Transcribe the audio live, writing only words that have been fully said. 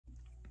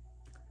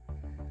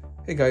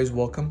Hey guys,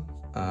 welcome.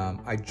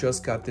 I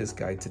just got this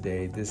guy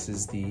today. This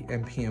is the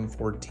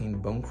MPM-14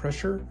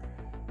 Bonecrusher.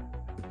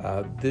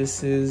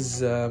 This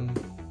is I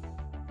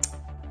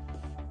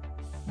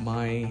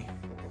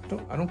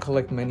don't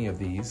collect many of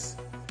these,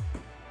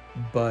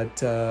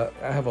 but I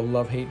have a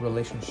love-hate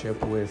relationship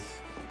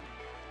with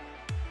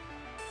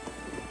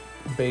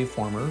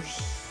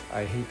Bayformers.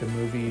 I hate the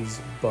movies,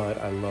 but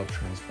I love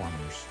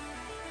Transformers.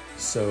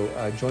 So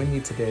join me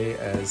today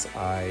as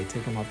I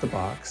take him off the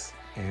box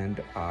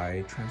and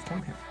I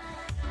transform him.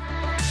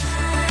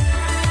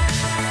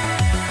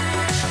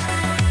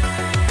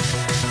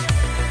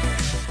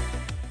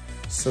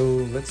 So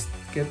let's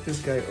get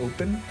this guy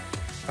open.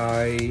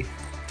 I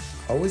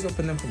always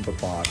open them from the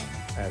bottom.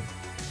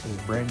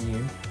 It's brand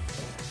new.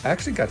 I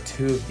actually got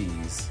two of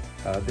these.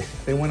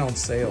 They went on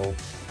sale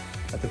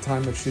at the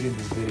time of shooting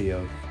this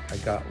video. I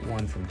got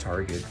one from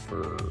Target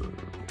for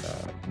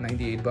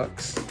 98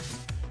 bucks.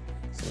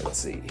 So let's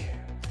see.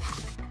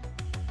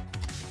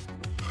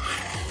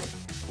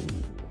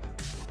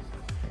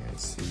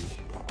 Let's see.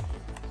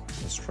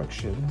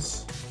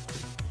 Instructions.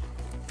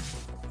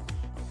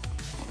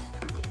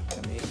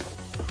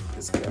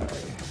 This guy.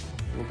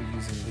 We'll be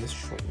using this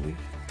shortly.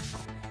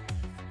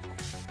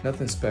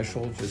 Nothing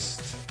special,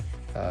 just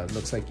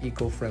looks like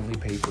eco-friendly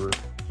paper.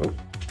 Oh,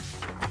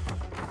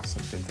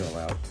 something fell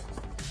out.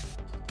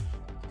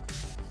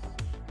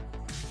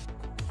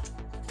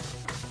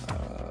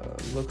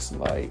 Looks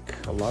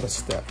like a lot of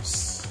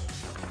steps.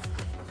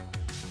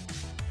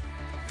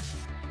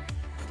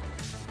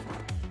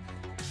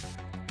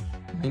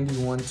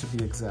 $91 to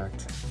be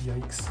exact.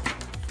 Yikes.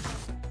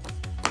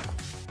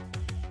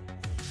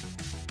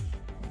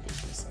 Get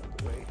this out of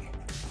the way.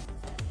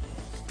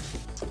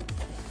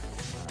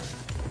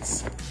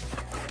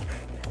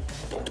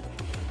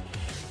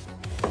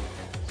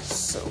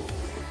 So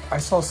I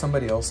saw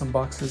somebody else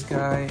unbox this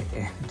guy,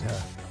 and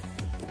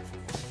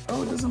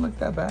oh, it doesn't look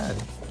that bad.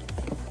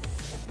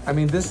 I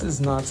mean, this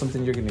is not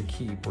something you're gonna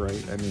keep,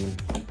 right? I mean,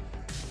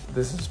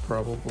 this is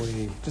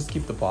probably, just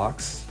keep the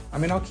box. I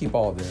mean, I'll keep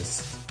all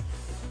this.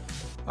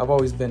 I've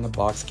always been a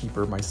box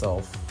keeper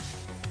myself.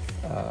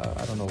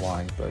 I don't know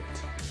why, but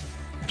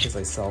because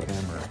I sell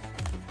them or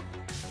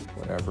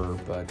whatever,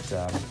 but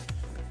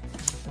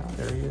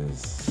there he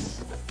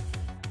is.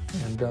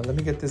 And let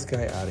me get this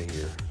guy out of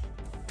here.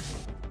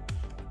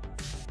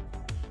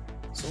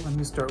 So let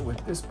me start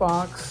with this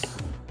box.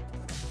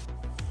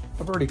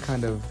 I've already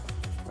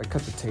I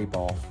cut the tape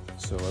off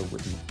so I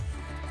wouldn't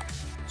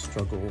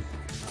struggle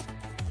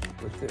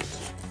with it.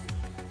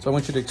 So I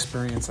want you to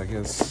experience, I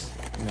guess,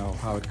 you know,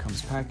 how it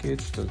comes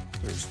packaged. So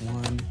there's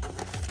one,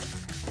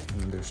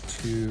 and there's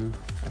two.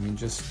 I mean,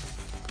 just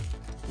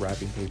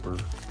wrapping paper,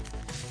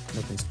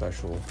 nothing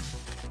special.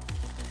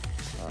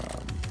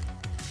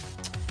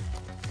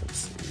 Let's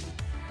see.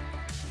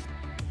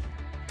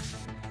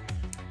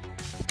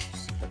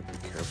 Just gotta be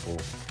careful.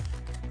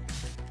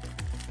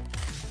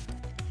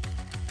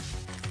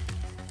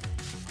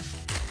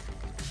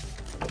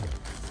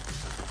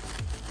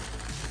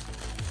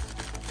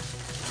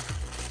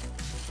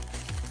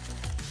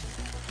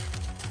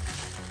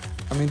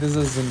 I mean, this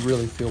doesn't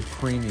really feel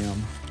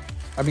premium.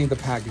 I mean, the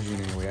packaging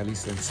anyway, at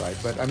least inside.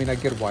 But I mean, I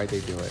get why they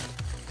do it.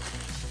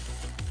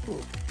 Ooh.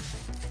 Okay.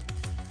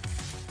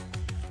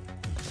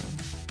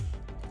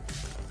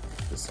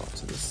 Put this off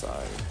to the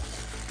side.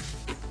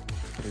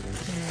 Put it in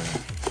here.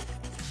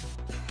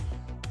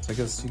 So I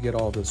guess you get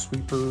all the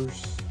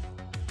sweepers.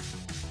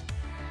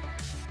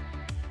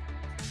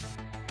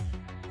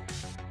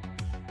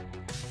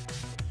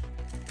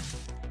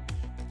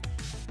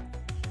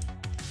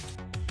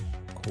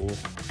 Cool.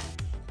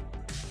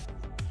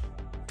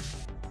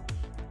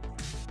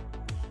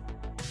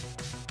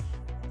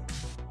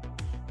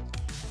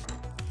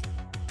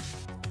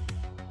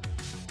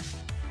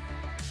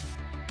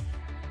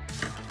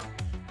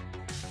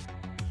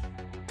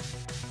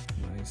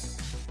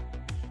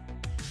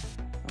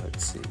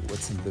 Let's see,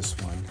 what's in this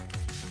one?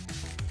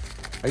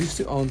 I used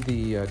to own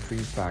the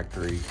Dream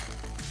Factory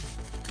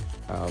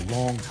a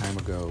long time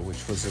ago,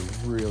 which was a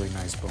really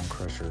nice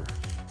Bonecrusher.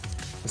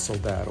 I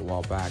sold that a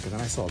while back, and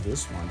then I saw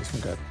this one. This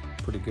one got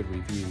pretty good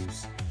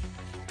reviews.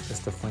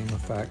 Just the flame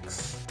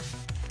effects.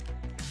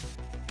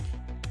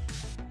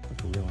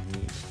 Look really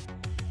neat.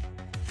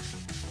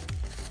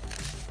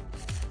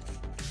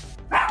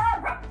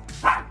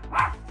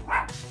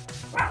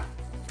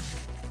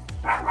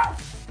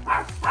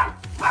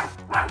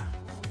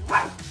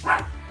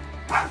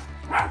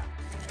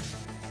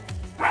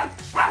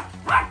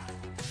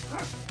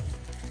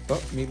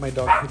 Oh, meet my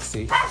dog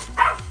Pixie.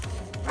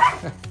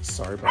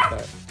 Sorry about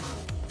that.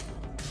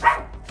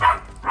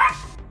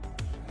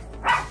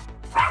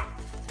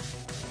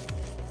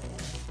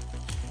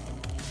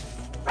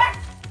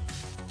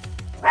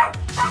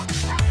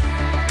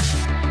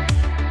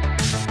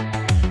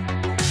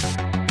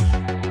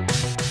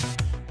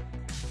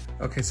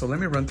 Okay, so let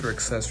me run through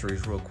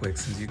accessories real quick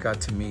since you got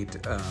to meet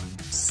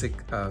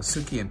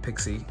Suki and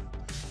Pixie.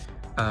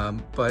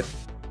 But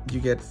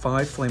you get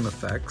 5 flame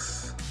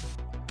effects,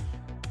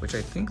 which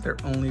I think they're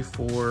only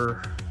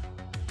for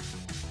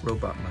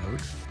robot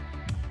mode.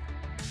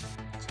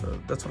 So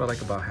that's what I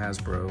like about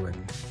Hasbro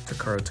and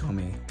Takara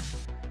Tomy.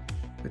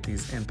 With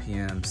these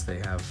MPMs, they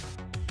have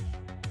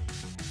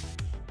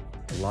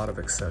a lot of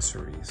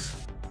accessories.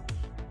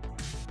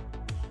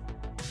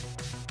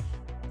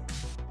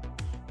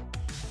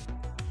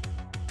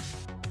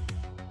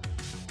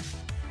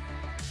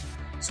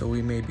 So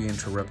we may be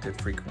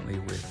interrupted frequently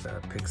with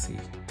Pixie,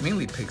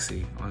 mainly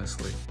Pixie,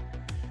 honestly.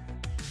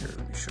 Here,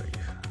 let me show you.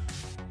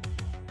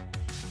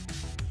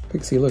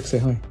 Pixie, look, say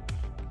hi.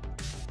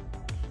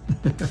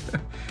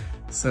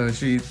 So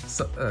she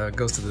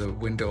goes to the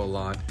window a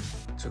lot.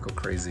 She'll go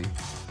crazy.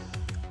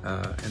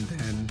 And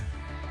then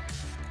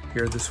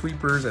here are the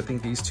sweepers. I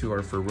think these two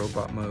are for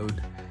robot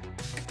mode.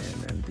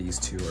 And then these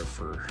two are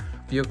for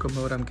vehicle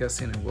mode, I'm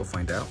guessing, and we'll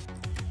find out.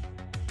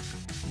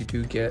 You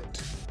do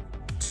get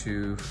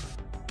to,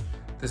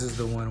 this is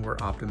the one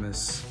where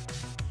Optimus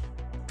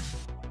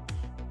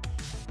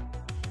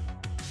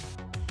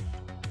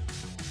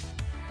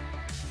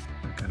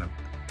kind of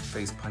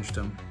face punched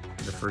him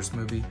in the first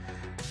movie.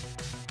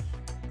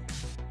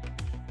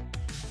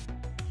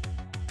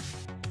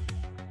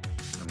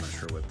 I'm not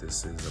sure what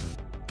this is.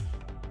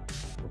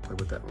 We'll play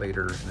with that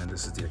later. And then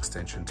this is the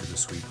extension to the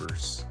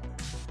sweepers.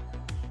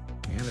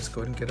 And let's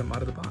go ahead and get them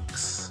out of the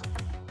box.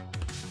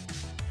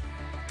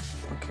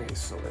 Okay,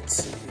 so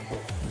let's see.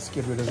 Let's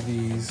get rid of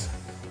these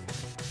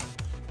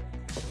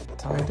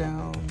tie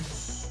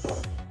downs.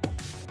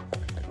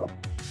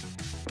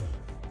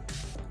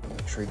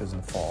 Make sure he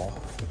doesn't fall.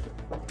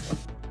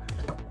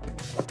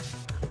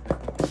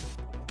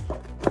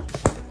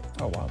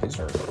 Oh wow, these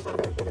are.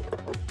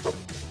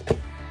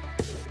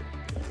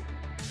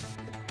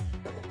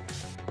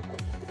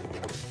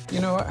 You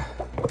know,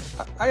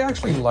 I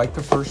actually liked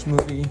the first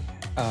movie.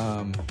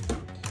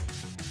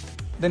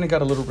 Then it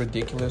got a little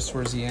ridiculous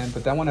towards the end,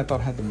 but that one I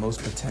thought had the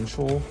most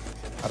potential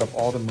out of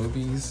all the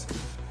movies.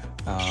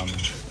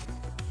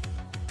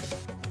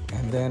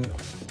 And then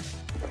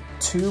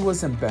 2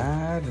 wasn't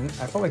bad, and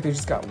I felt like they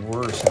just got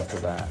worse after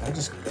that. It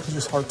was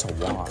just hard to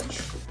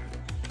watch.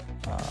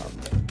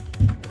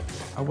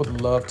 I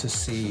would love to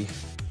see,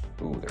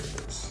 ooh, there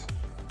it is,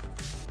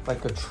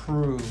 like a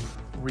true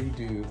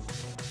redo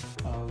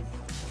of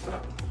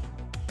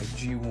like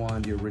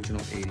G1, the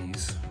original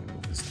 80s. Let me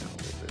move this down a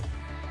little bit.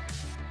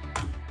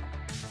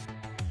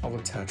 I'll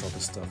attach all the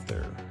stuff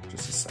there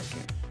just a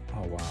second.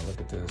 Oh wow, look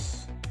at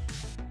this.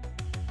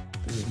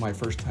 This is my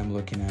first time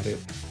looking at it.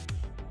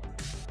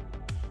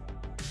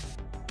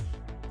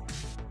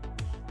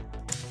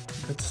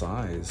 Good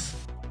size.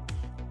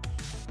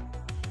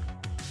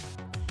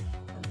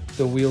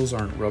 The wheels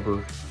aren't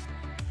rubber.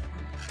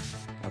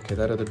 Okay,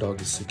 that other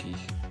dog is Suki.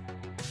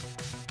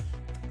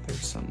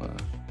 There's some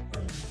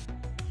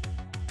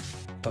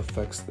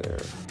effects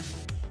there.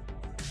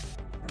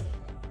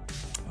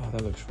 Oh,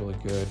 that looks really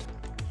good.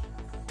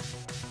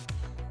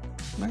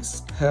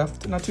 Nice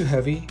heft, not too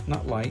heavy,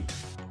 not light.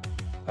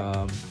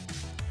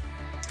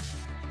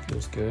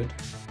 Feels good.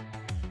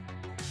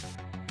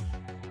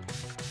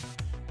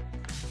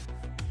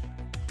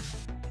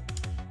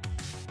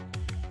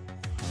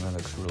 Oh, that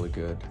looks really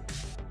good.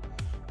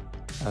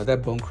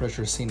 That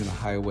Bonecrusher scene in the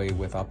highway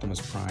with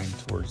Optimus Prime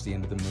towards the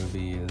end of the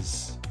movie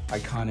is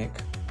iconic.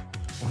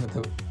 One of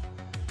the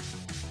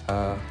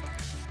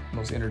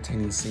most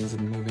entertaining scenes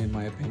in the movie, in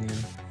my opinion.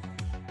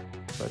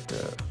 But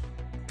that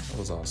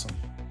was awesome.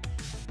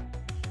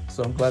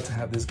 So I'm glad to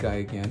have this guy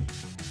again.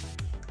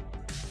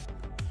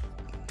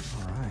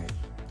 All right.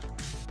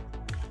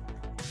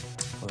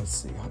 Let's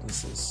see, how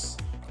does this?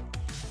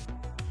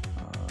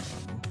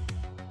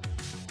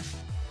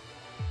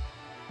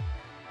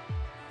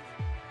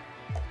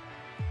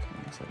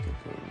 Looks like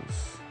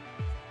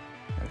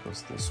it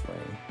goes this way.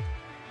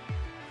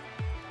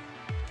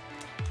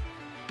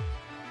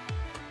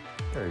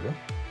 There you go.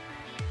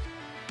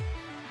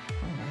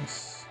 Oh,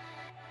 nice.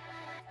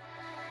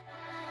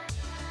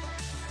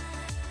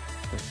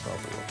 This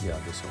probably, yeah,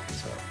 this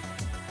opens up.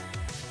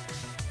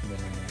 And then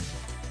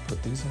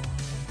put these on.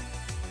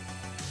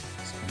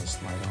 Just kind of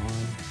slide on.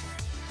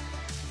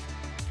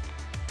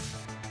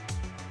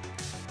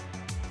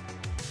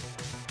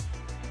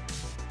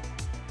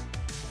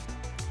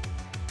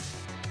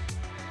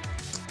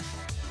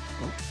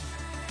 Oh.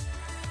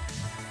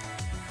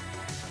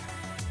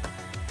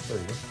 There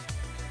you go.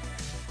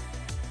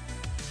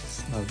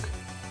 Snug.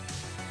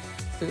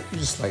 You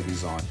just slide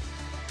these on.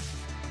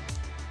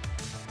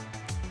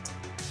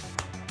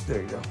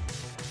 There you go.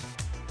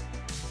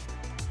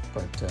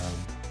 But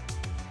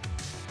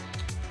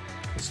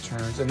this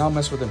turns, and I'll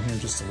mess with them here in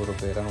just a little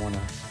bit. I don't want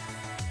to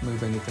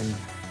move anything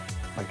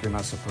like you're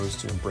not supposed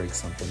to and break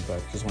something,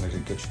 but just wanted to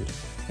get you an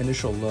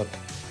initial look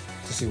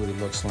to see what it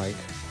looks like.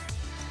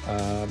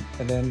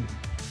 And then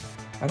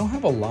I don't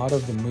have a lot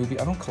of the movie,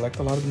 I don't collect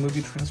a lot of the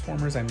movie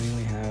Transformers. I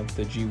mainly have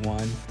the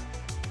G1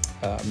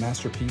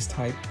 Masterpiece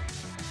type,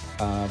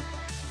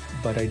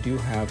 but I do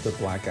have the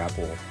Black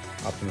Apple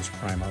Optimus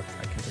Prime. I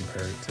can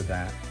compare it to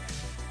that.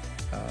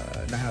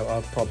 Now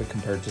I'll probably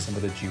compare it to some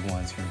of the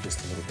G1s here in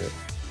just a little bit.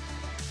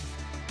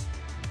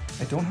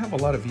 I don't have a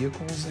lot of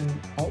vehicles in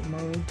alt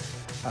mode,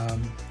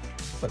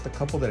 but the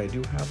couple that I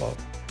do have, I'll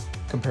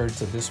compare it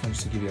to this one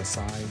just to give you a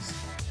size.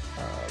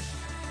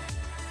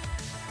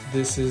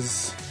 This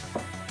is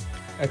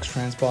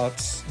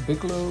X-Transbot's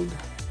Big Load. You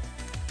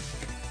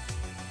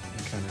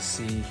can kind of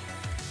see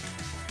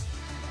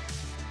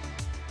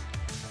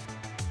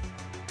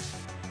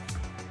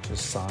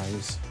just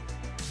size.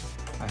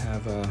 I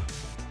have a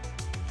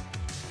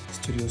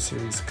Studio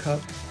Series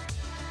Cup.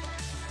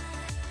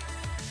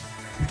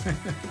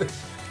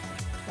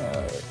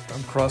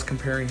 I'm cross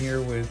comparing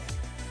here with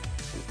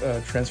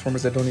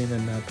Transformers that don't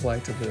even apply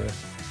to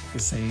the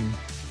same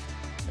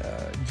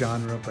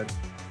genre, but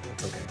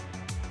it's okay.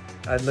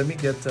 Let me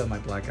get my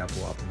Black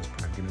Apple Optimus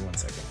Prime. Give me 1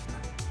 second.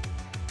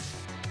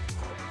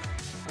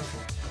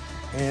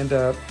 And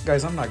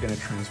guys, I'm not going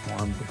to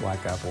transform the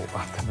Black Apple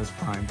Optimus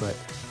Prime, but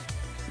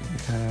you can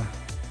kind of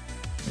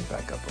let me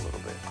back up a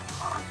little bit.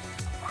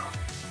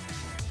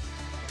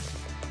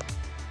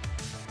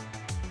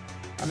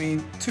 I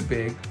mean, too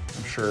big,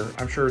 I'm sure.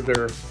 I'm sure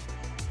the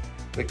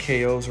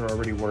KOs are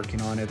already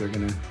working on it. They're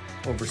gonna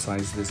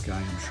oversize this guy,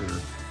 I'm sure.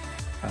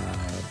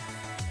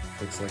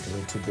 Looks like a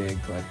little too big,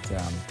 but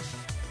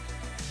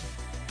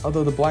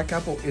although the Black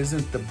Apple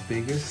isn't the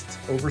biggest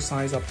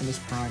oversized Optimus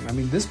Prime, I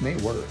mean, this may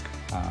work.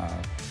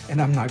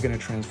 And I'm not gonna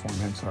transform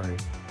him, sorry.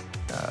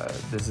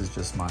 This is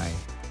just my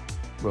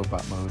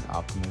robot mode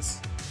Optimus.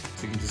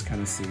 So you can just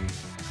kind of see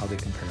how they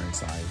compare in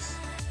size.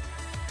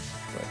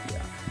 But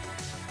yeah.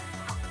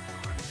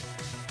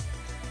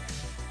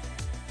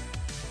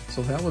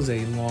 So that was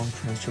a long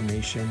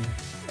transformation,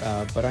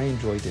 but I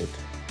enjoyed it.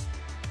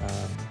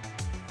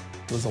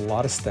 It was a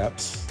lot of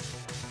steps,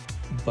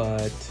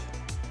 but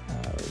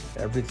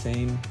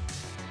everything,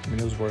 I mean,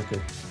 it was worth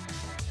it.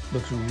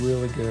 Looks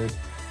really good.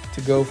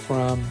 To go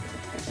from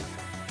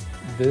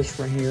this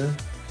right here,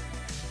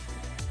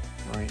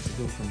 right, to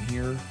go from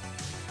here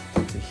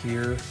to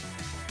here,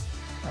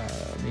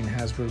 I mean,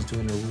 Hasbro's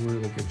doing a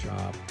really good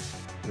job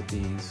with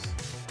these.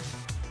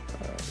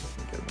 Let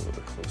me get a little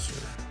bit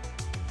closer.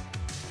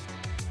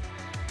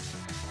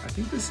 I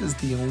think this is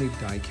the only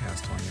die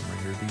cast on him right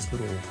here. These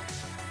little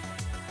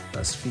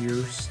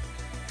spheres.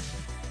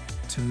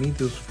 To me,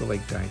 those feel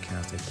like die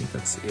cast. I think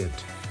that's it.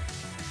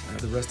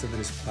 The rest of it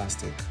is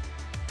plastic.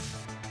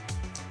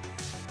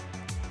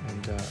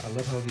 And I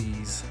love how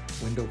these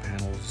window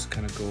panels just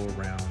kind of go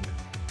around. I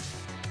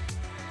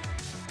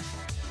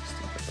just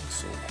think that looks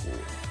so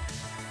cool.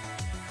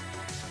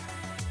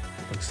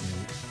 It looks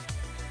neat.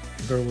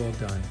 Very well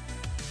done.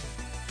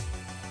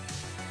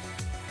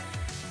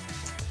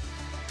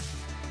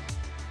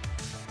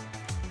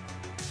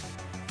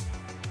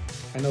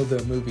 I know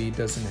the movie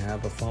doesn't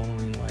have a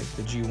following like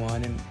the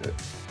G1, and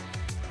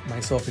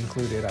myself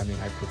included. I mean,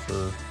 I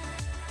prefer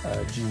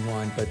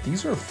G1, but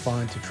these are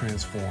fun to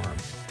transform.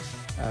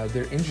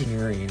 Their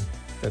engineering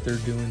that they're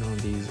doing on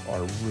these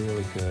are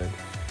really good.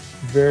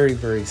 Very,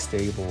 very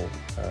stable.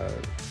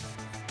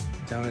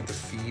 Down at the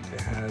feet,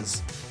 it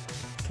has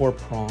 4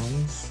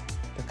 prongs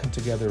that come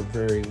together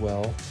very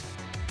well.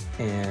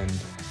 And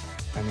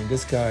I mean,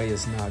 this guy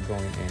is not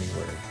going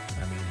anywhere.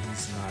 I mean,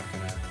 he's not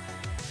gonna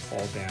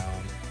fall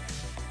down.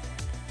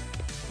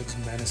 Looks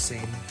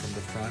menacing from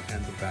the front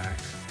and the back.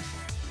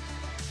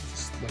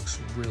 Just looks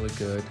really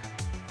good.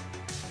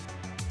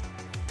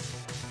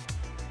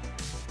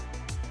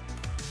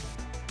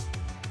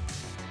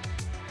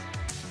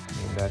 I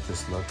mean, that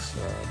just looks,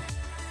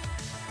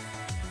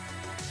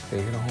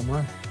 they hit a home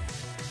run.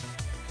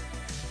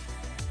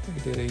 I think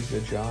he did a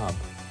good job.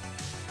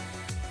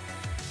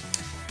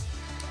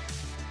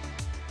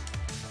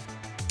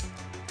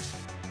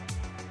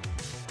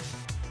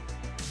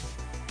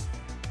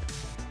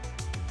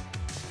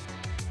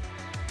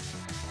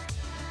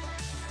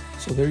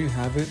 So there you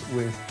have it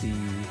with the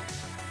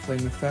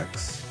flame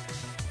effects.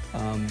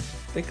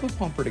 They clip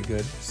on pretty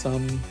good.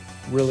 Some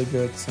really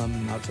good,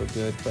 some not so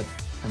good, but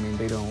I mean,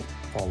 they don't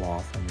fall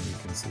off. I mean, you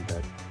can see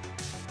that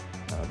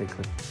they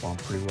clip on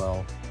pretty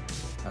well.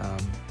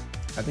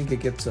 I think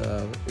it gives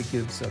a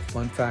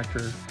fun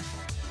factor,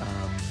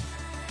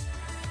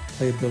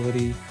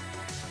 playability.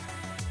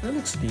 It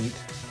looks neat.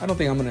 I don't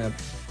think I'm gonna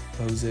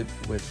pose it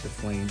with the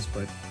flames,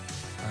 but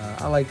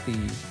I like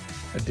the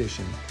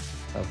addition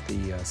of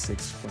the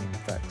 6 flame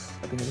effects.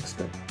 I think it looks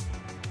good.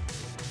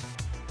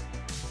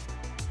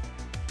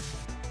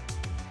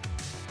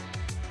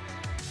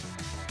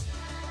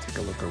 Take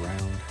a look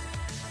around.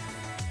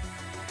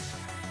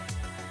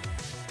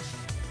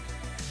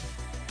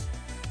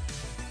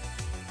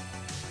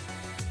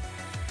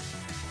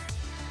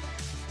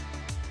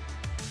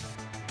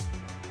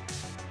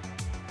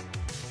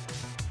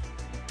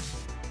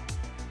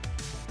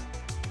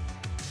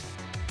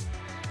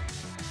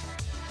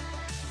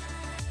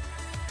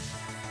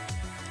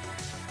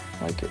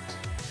 Like it.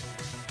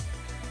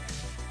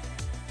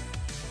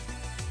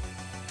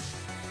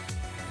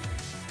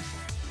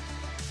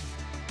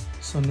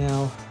 So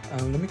now,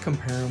 let me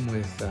compare them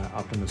with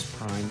Optimus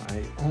Prime.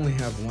 I only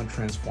have one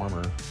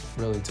Transformer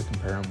really to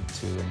compare them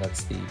to, and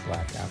that's the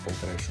Black Apple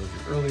that I showed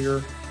you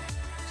earlier.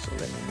 So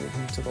let me move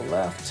him to the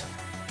left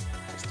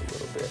just a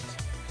little bit.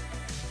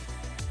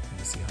 Let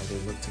me see how they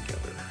look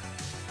together.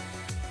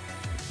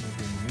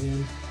 Moving them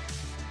in.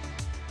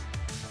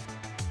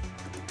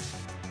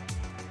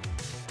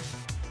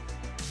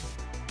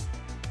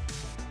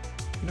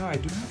 You know, I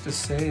do have to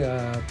say,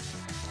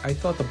 I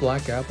thought the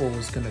Black Apple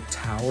was gonna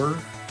tower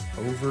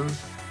over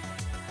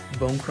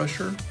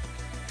Bonecrusher,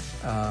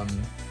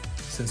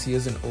 since he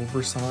is an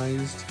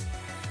oversized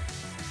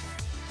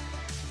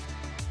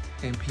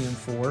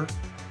MPM-14,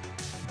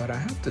 but I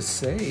have to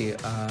say,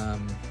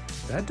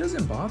 that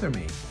doesn't bother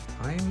me.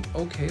 I'm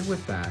okay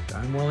with that.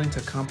 I'm willing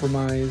to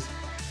compromise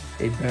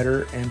a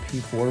better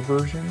MP4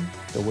 version,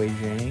 the Wei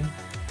Jiang,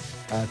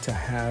 to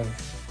have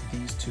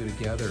these two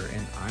together,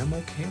 and I'm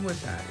okay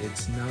with that.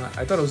 It's not,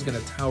 I thought it was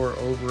gonna tower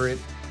over it,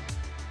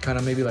 kind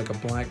of maybe like a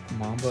Black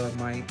Mamba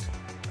might,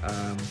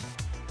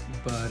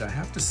 but I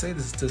have to say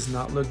this does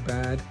not look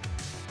bad.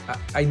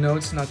 I know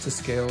it's not to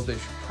scale. They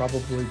should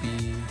probably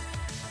be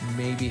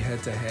maybe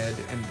head to head,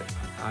 and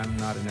I'm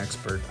not an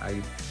expert.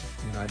 I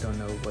don't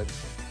know what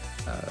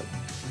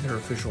their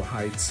official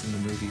heights in the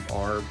movie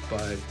are,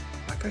 but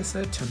like I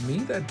said, to me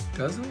that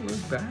doesn't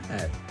look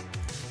bad.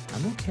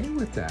 I'm okay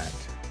with that.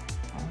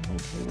 I'm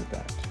okay with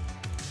that.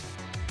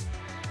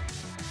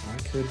 I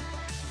could.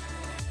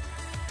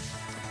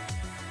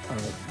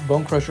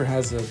 Bonecrusher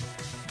has a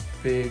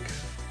big,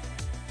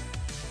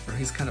 or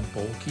he's kind of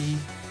bulky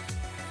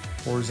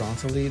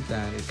horizontally,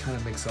 that it kind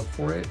of makes up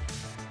for it.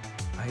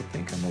 I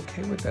think I'm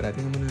okay with that. I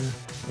think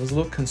I was a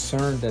little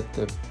concerned that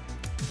the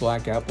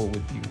Black Apple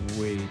would be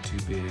way too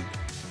big,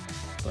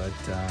 but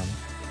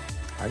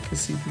I could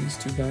see these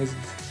two guys,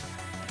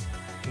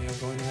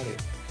 going at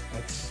it.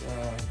 That's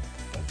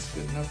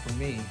good enough for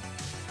me.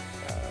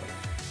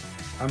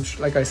 I'm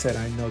like I said,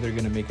 I know they're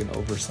gonna make an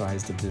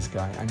oversized of this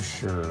guy, I'm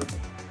sure,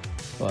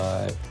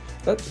 but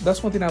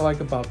that's one thing I like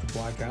about the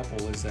Black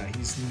Apple, is that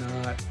he's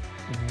not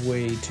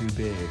way too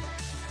big.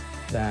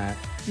 That,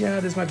 yeah,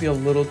 this might be a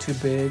little too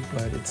big,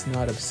 but it's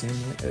not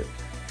obscenely,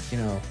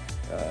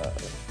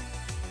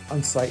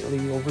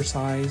 unsightly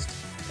oversized.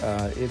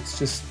 It's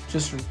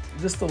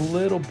just a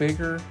little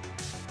bigger,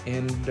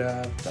 and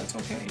that's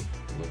okay.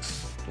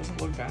 It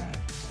doesn't look bad.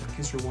 So in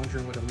case you're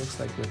wondering what it looks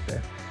like with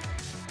the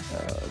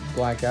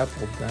Black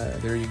Apple,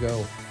 there you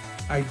go.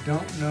 I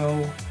don't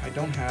know. I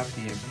don't have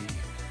the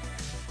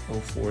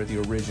MP-04, the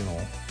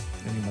original,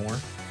 anymore,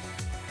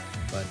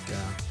 but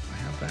I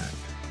have that.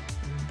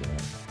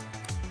 And,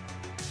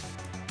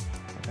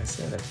 like I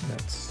said, I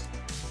think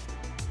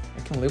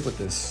I can live with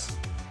this.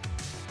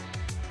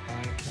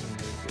 I can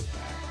live with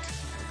that.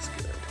 Looks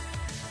good.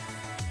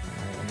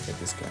 All right, let me get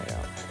this guy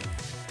out.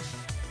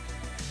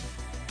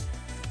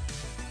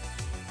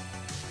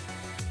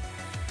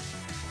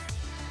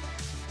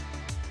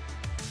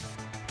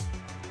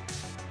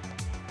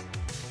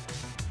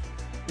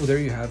 Well, there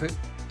you have it.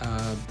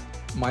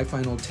 My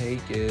final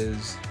take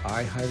is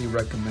I highly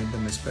recommend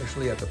them,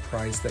 especially at the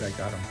price that I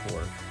got them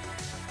for.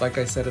 Like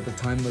I said, at the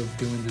time of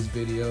doing this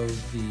video,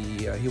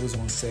 he was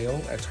on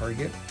sale at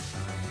Target,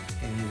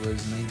 and he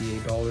was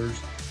 $98.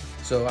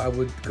 So I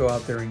would go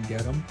out there and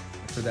get him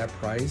for that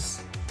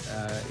price.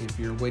 If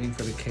you're waiting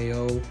for the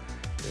KO,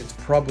 it's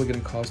probably going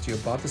to cost you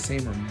about the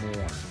same or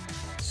more.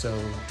 So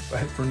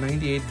for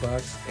 98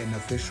 bucks, an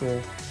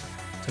official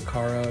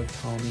Takara,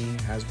 Tommy,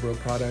 Hasbro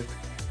product,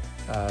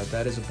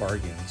 that is a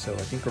bargain. So I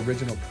think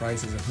original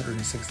price is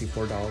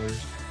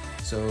 $164.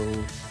 So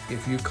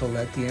if you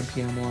collect the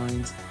MPM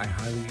lines, I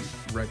highly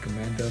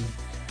recommend them.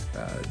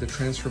 The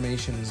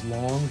transformation is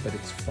long, but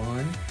it's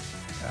fun.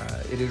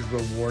 It is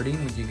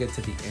rewarding when you get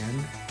to the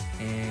end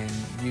and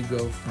you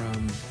go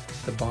from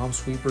the bomb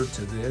sweeper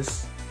to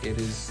this.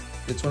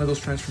 It's one of those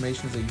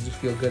transformations that you just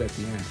feel good at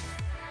the end.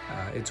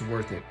 It's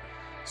worth it.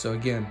 So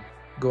again,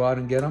 go out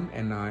and get them,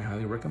 and I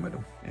highly recommend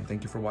them. And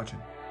thank you for watching.